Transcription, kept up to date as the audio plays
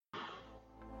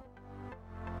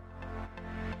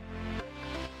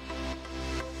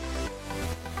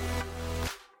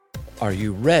Are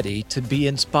you ready to be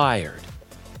inspired?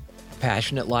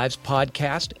 Passionate Lives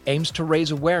podcast aims to raise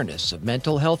awareness of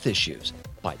mental health issues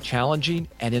by challenging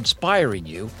and inspiring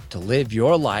you to live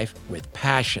your life with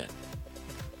passion.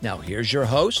 Now here's your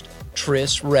host,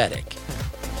 Tris Reddick.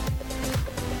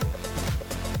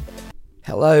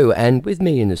 Hello, and with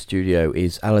me in the studio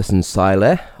is Alison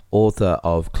Seiler, author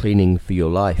of Cleaning for Your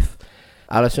Life.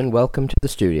 Alison, welcome to the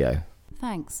studio.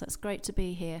 Thanks, that's great to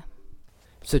be here.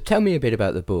 So tell me a bit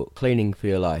about the book, Cleaning for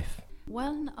Your Life.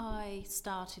 When I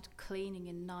started cleaning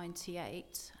in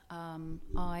 98,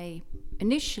 I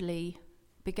initially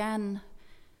began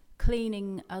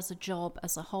cleaning as a job,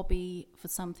 as a hobby, for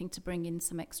something to bring in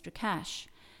some extra cash.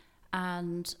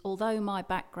 And although my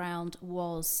background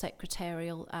was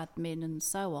secretarial, admin and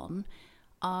so on,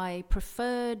 I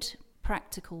preferred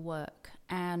practical work,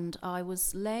 and I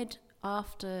was led,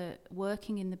 after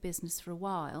working in the business for a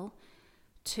while,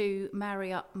 to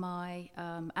marry up my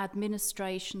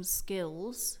administration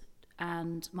skills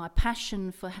and my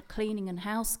passion for cleaning and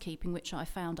housekeeping, which I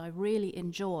found I really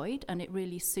enjoyed, and it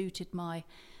really suited my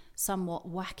somewhat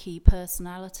wacky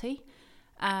personality.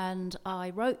 And I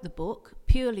wrote the book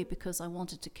purely because I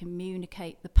wanted to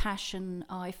communicate the passion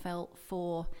I felt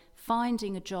for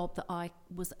finding a job that I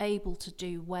was able to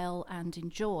do well and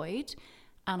enjoyed.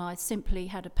 And I simply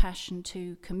had a passion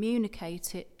to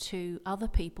communicate it to other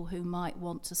people who might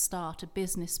want to start a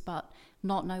business but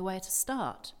not know where to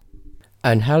start.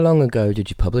 And how long ago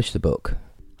did you publish the book?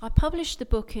 I published the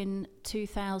book in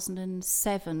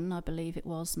 2007, I believe it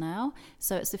was now,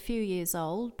 so it's a few years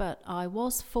old, but I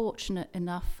was fortunate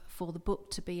enough for the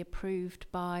book to be approved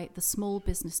by the Small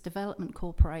Business Development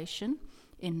Corporation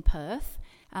in Perth,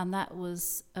 and that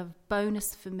was a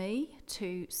bonus for me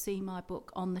to see my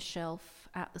book on the shelf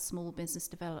at the Small Business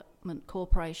Development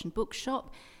Corporation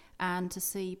bookshop, and to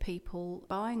see people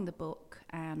buying the book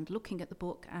and looking at the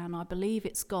book, and I believe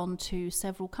it's gone to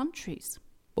several countries.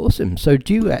 Awesome. So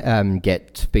do you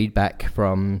get feedback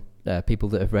from people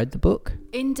that have read the book?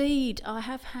 Indeed, I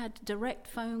have had direct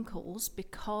phone calls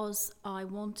because I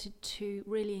wanted to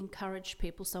really encourage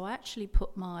people. So I actually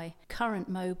put my current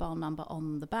mobile number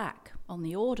on the back, on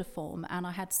the order form, and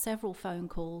I had several phone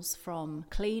calls from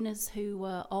cleaners who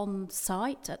were on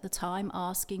site at the time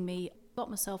asking me, got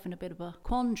myself in a bit of a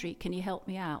quandary, can you help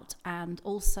me out? And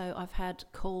also I've had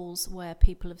calls where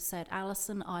people have said,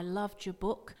 Alison, I loved your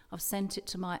book. I've sent it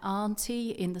to my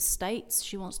auntie in the States.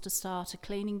 She wants to start a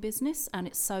cleaning business, and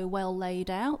it's so well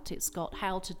laid out. It's got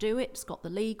how to do it. It's got the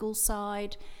legal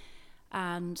side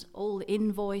and all the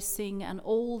invoicing and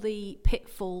all the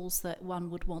pitfalls that one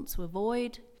would want to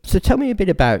avoid. So tell me a bit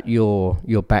about your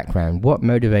background. What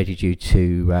motivated you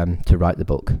to write the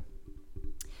book?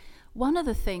 One of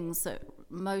the things that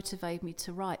motivated me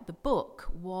to write the book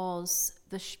was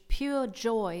the pure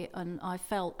joy and I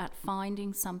felt at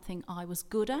finding something I was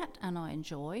good at and I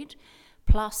enjoyed.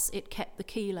 Plus, it kept the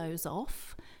kilos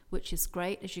off, which is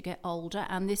great as you get older.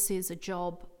 And this is a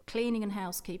job, cleaning and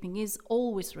housekeeping is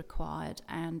always required,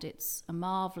 and it's a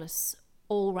marvellous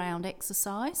all-round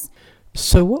exercise.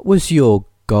 So what was your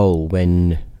goal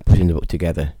when putting the book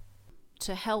together?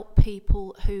 To help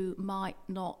people who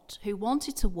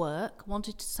wanted to work,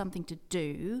 wanted something to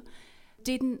do,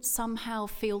 didn't somehow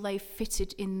feel they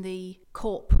fitted in the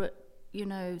corporate,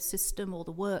 system or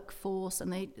the workforce,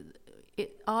 and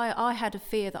I had a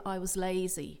fear that I was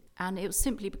lazy, and it was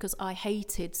simply because I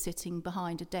hated sitting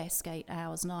behind a desk 8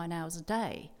 hours, 9 hours a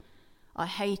day. I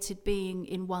hated being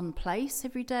in one place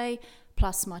every day,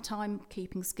 plus my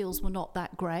timekeeping skills were not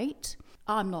that great.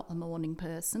 I'm not a morning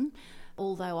person,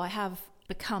 although I have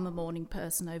become a morning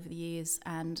person over the years,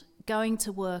 and going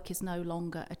to work is no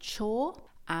longer a chore,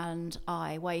 and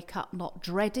I wake up not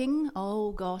dreading,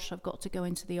 oh gosh, I've got to go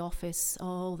into the office,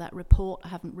 oh, that report I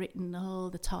haven't written, oh,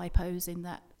 the typos in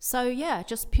that. So yeah,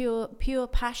 just pure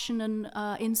passion and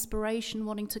inspiration,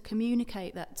 wanting to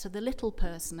communicate that to the little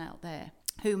person out there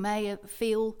who may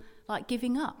feel like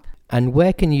giving up. And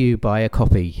where can you buy a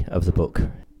copy of the book?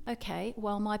 Okay,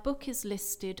 well, my book is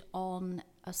listed on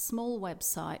a small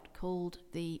website called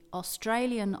the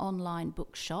Australian Online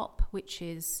Bookshop, which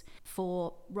is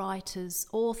for writers,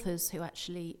 authors who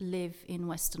actually live in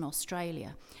Western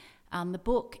Australia. And the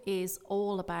book is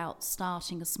all about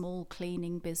starting a small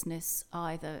cleaning business,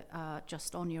 either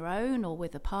just on your own or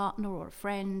with a partner or a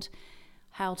friend,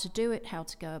 how to do it, how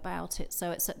to go about it. So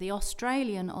it's at the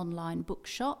Australian Online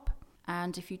Bookshop,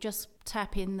 And if you just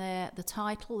tap in there the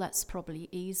title, that's probably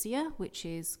easier, which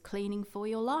is Cleaning for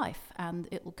Your Life. And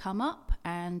it will come up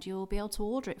and you'll be able to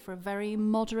order it for a very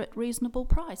moderate, reasonable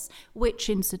price, which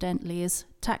incidentally is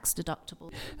tax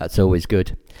deductible. That's always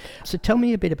good. So tell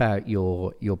me a bit about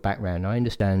your background. I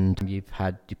understand you've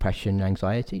had depression,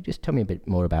 anxiety. Just tell me a bit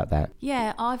more about that.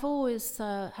 Yeah, I've always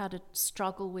had a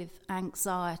struggle with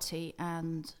anxiety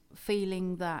and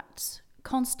feeling that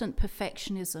constant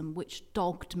perfectionism, which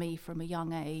dogged me from a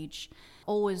young age,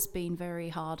 always been very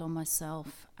hard on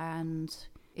myself. And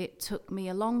it took me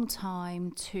a long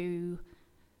time to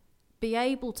be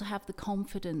able to have the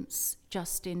confidence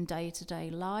just in day-to-day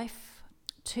life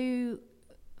to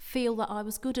feel that I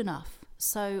was good enough.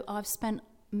 So I've spent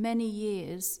many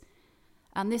years,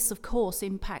 and this of course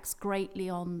impacts greatly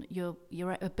on your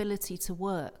ability to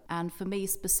work. And for me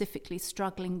specifically,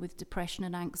 struggling with depression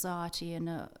and anxiety in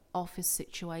an office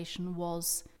situation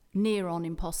was near on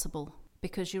impossible,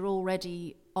 because you're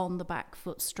already on the back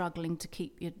foot struggling to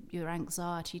keep your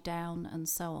anxiety down and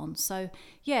so on. So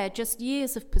yeah, just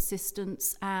years of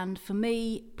persistence, and for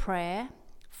me, prayer,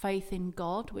 faith in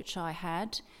God, which I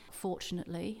had,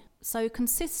 fortunately. So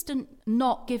consistent,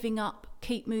 not giving up,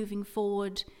 keep moving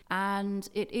forward. And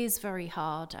it is very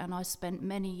hard. And I spent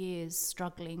many years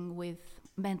struggling with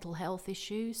mental health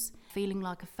issues, feeling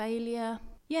like a failure.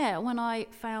 Yeah, when I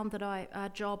found that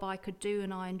a job I could do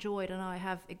and I enjoyed and I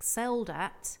have excelled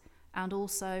at, and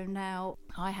also now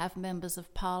I have members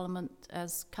of Parliament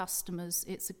as customers,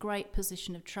 it's a great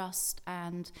position of trust,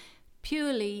 and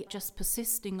purely just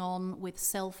persisting on with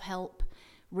self-help,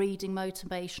 reading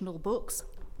motivational books,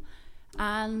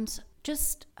 and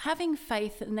just having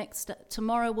that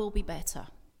tomorrow will be better.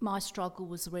 My struggle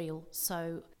was real,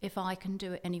 so if I can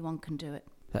do it, anyone can do it.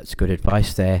 That's good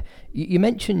advice there. You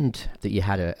mentioned that you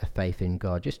had a faith in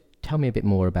God. Just tell me a bit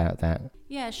more about that.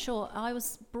 Yeah, sure. I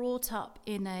was brought up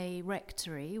in a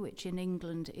rectory, which in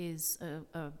England is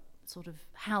a sort of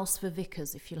house for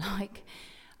vicars, if you like.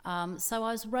 So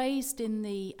I was raised in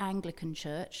the Anglican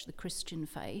Church, the Christian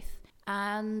faith,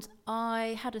 and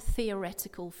I had a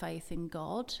theoretical faith in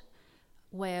God,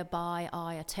 whereby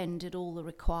I attended all the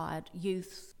required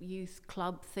youth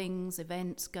club things,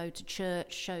 events, go to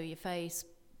church, show your face,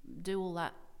 do all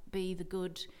that, be the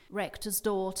good rector's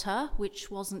daughter, which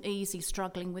wasn't easy,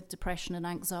 struggling with depression and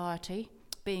anxiety,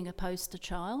 being a poster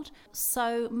child.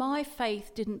 So my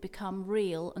faith didn't become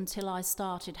real until I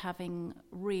started having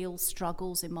real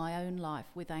struggles in my own life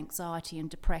with anxiety and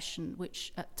depression,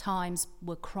 which at times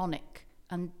were chronic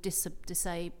and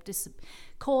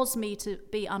caused me to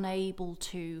be unable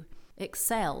to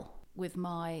excel with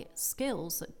my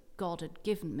skills that God had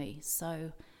given me.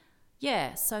 So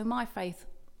my faith,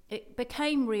 it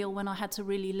became real when I had to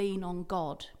really lean on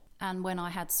God and when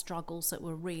I had struggles that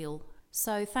were real.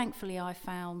 So thankfully I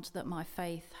found that my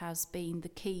faith has been the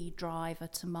key driver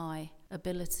to my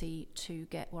ability to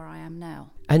get where I am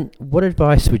now. And what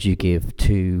advice would you give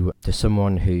to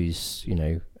someone who's,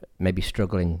 maybe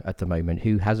struggling at the moment,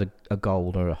 who has a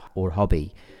goal or a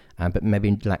hobby, but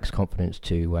maybe lacks confidence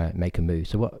to make a move?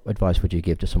 So what advice would you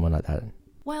give to someone like that?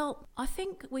 Well, I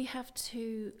think we have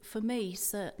to, for me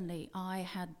certainly, I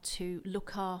had to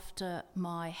look after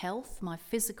my health, my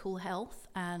physical health,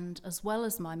 and as well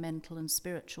as my mental and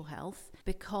spiritual health,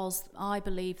 because I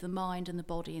believe the mind and the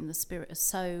body and the spirit are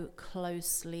so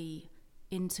closely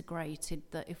integrated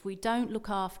that if we don't look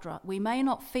after it, we may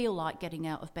not feel like getting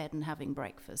out of bed and having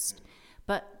breakfast,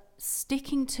 but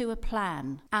sticking to a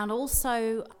plan, and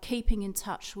also keeping in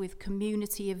touch with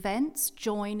community events,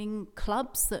 joining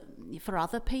clubs that for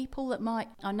other people that might,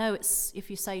 I know it's,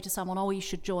 if you say to someone, oh, you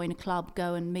should join a club,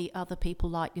 go and meet other people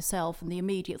like yourself, and the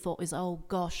immediate thought is, oh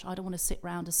gosh, I don't want to sit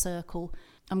round a circle,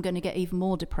 I'm going to get even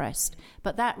more depressed.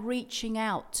 But that reaching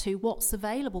out to what's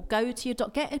available, go to your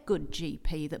get a good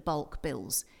GP that bulk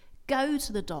bills, go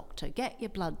to the doctor, get your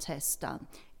blood tests done,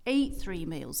 eat 3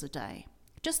 meals a day.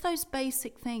 Just those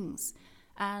basic things.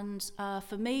 And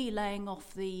for me, laying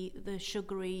off the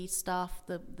sugary stuff,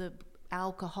 the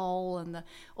alcohol, and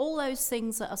all those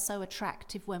things that are so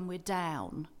attractive when we're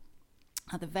down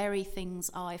are the very things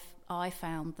I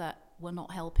found that were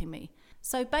not helping me.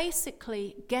 So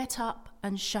basically, get up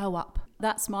and show up.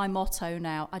 That's my motto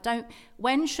now.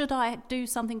 When should I do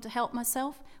something to help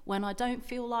myself? When I don't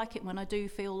feel like it, when I do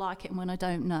feel like it, and when I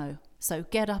don't know. So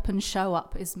get up and show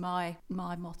up is my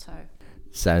motto.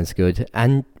 Sounds good.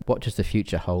 And what does the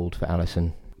future hold for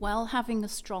Alison? Well, having a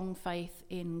strong faith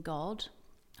in God,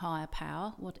 higher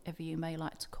power, whatever you may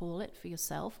like to call it for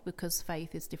yourself, because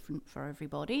faith is different for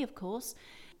everybody, of course.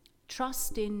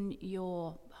 Trust in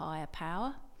your higher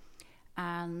power.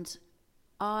 And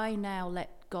I now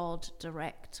let God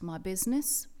direct my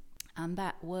business. and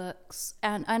that works,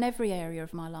 and every area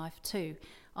of my life too.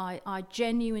 I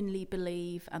genuinely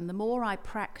believe, and the more I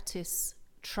practice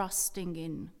trusting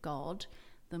in God,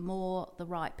 the more the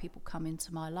right people come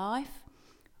into my life.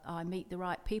 I meet the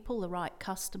right people, the right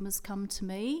customers come to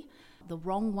me, the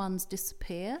wrong ones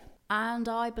disappear, and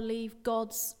I believe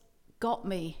God's got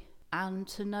me. And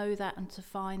to know that and to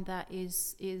find that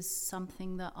is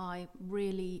something that I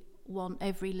really want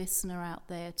every listener out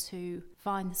there to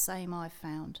find the same I've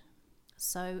found.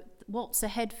 So what's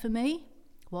ahead for me?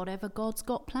 Whatever God's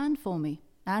got planned for me.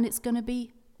 And it's going to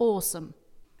be awesome.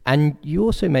 And you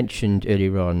also mentioned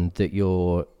earlier on that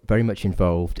you're very much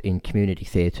involved in community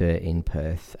theatre in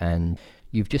Perth, and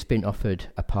you've just been offered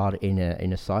a part in a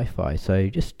sci-fi. So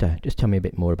just tell me a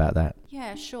bit more about that.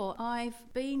 Yeah, sure.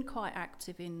 I've been quite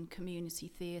active in community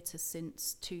theatre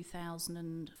since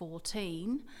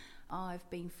 2014. I've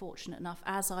been fortunate enough,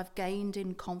 as I've gained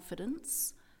in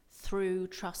confidence through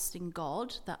trusting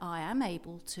God, that I am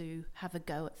able to have a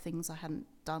go at things I hadn't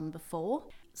done before.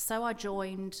 So I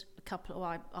joined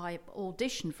I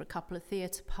auditioned for a couple of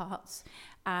theatre parts,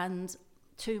 and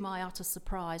to my utter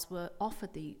surprise were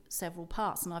offered the several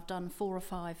parts, and I've done 4 or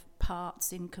 5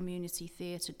 parts in community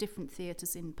theatre, different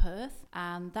theatres in Perth,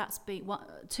 and that's been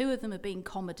 2 of them have been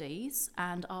comedies,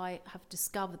 and I have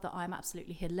discovered that I'm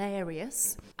absolutely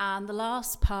hilarious. And the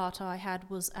last part I had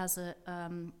was as a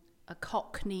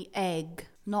Cockney egg.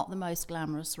 Not the most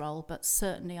glamorous role, but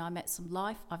certainly I've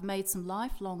made some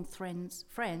lifelong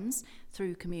friends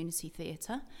through community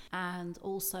theatre, and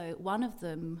also one of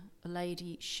them, a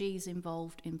lady, she's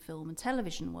involved in film and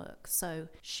television work, so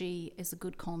she is a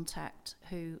good contact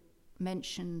who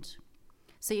mentioned.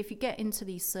 See, if you get into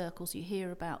these circles, you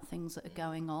hear about things that are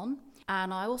going on.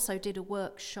 And I also did a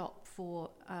workshop for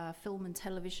film and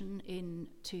television in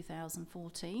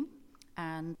 2014,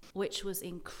 and which was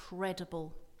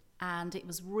incredible. And it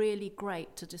was really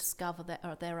great to discover that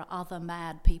there are other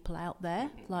mad people out there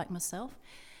like myself.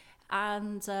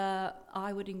 And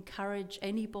I would encourage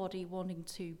anybody wanting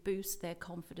to boost their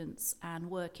confidence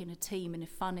and work in a team in a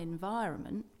fun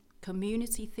environment,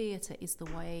 community theatre is the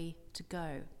way to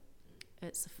go.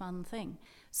 It's a fun thing.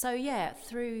 So yeah,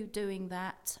 through doing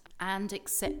that and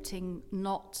accepting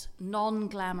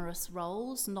non-glamorous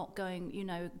roles, not going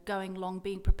along,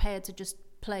 being prepared to just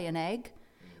play an egg,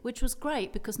 which was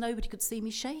great because nobody could see me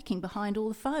shaking behind all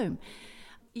the foam.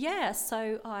 Yeah,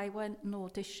 so I went and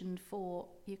auditioned for,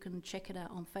 you can check it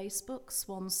out on Facebook,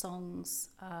 Swan Songs.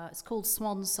 It's called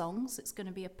Swan Songs. It's going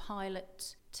to be a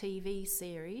pilot TV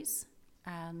series,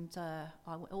 and I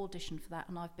auditioned for that,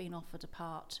 and I've been offered a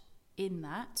part in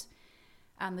that.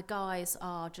 And the guys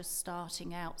are just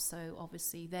starting out, so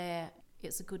obviously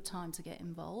it's a good time to get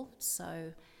involved.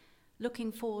 So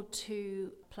looking forward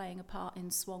to playing a part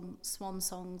in Swan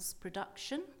Songs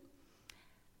production.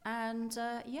 And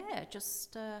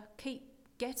just keep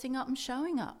getting up and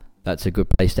showing up. That's a good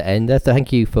place to end there.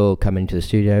 Thank you for coming to the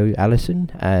studio, Alison,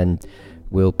 and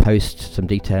we'll post some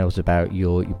details about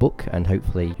your book, and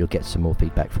hopefully you'll get some more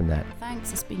feedback from that.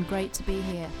 Thanks, it's been great to be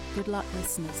here. Good luck,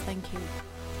 listeners. Thank you.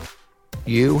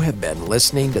 You have been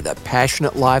listening to the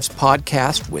Passionate Lives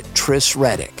podcast with Tris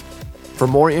Reddick. For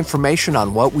more information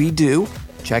on what we do,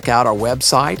 check out our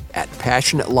website at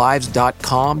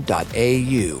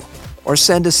passionatelives.com.au or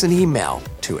send us an email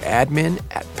to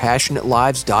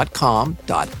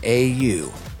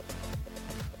admin@passionatelives.com.au.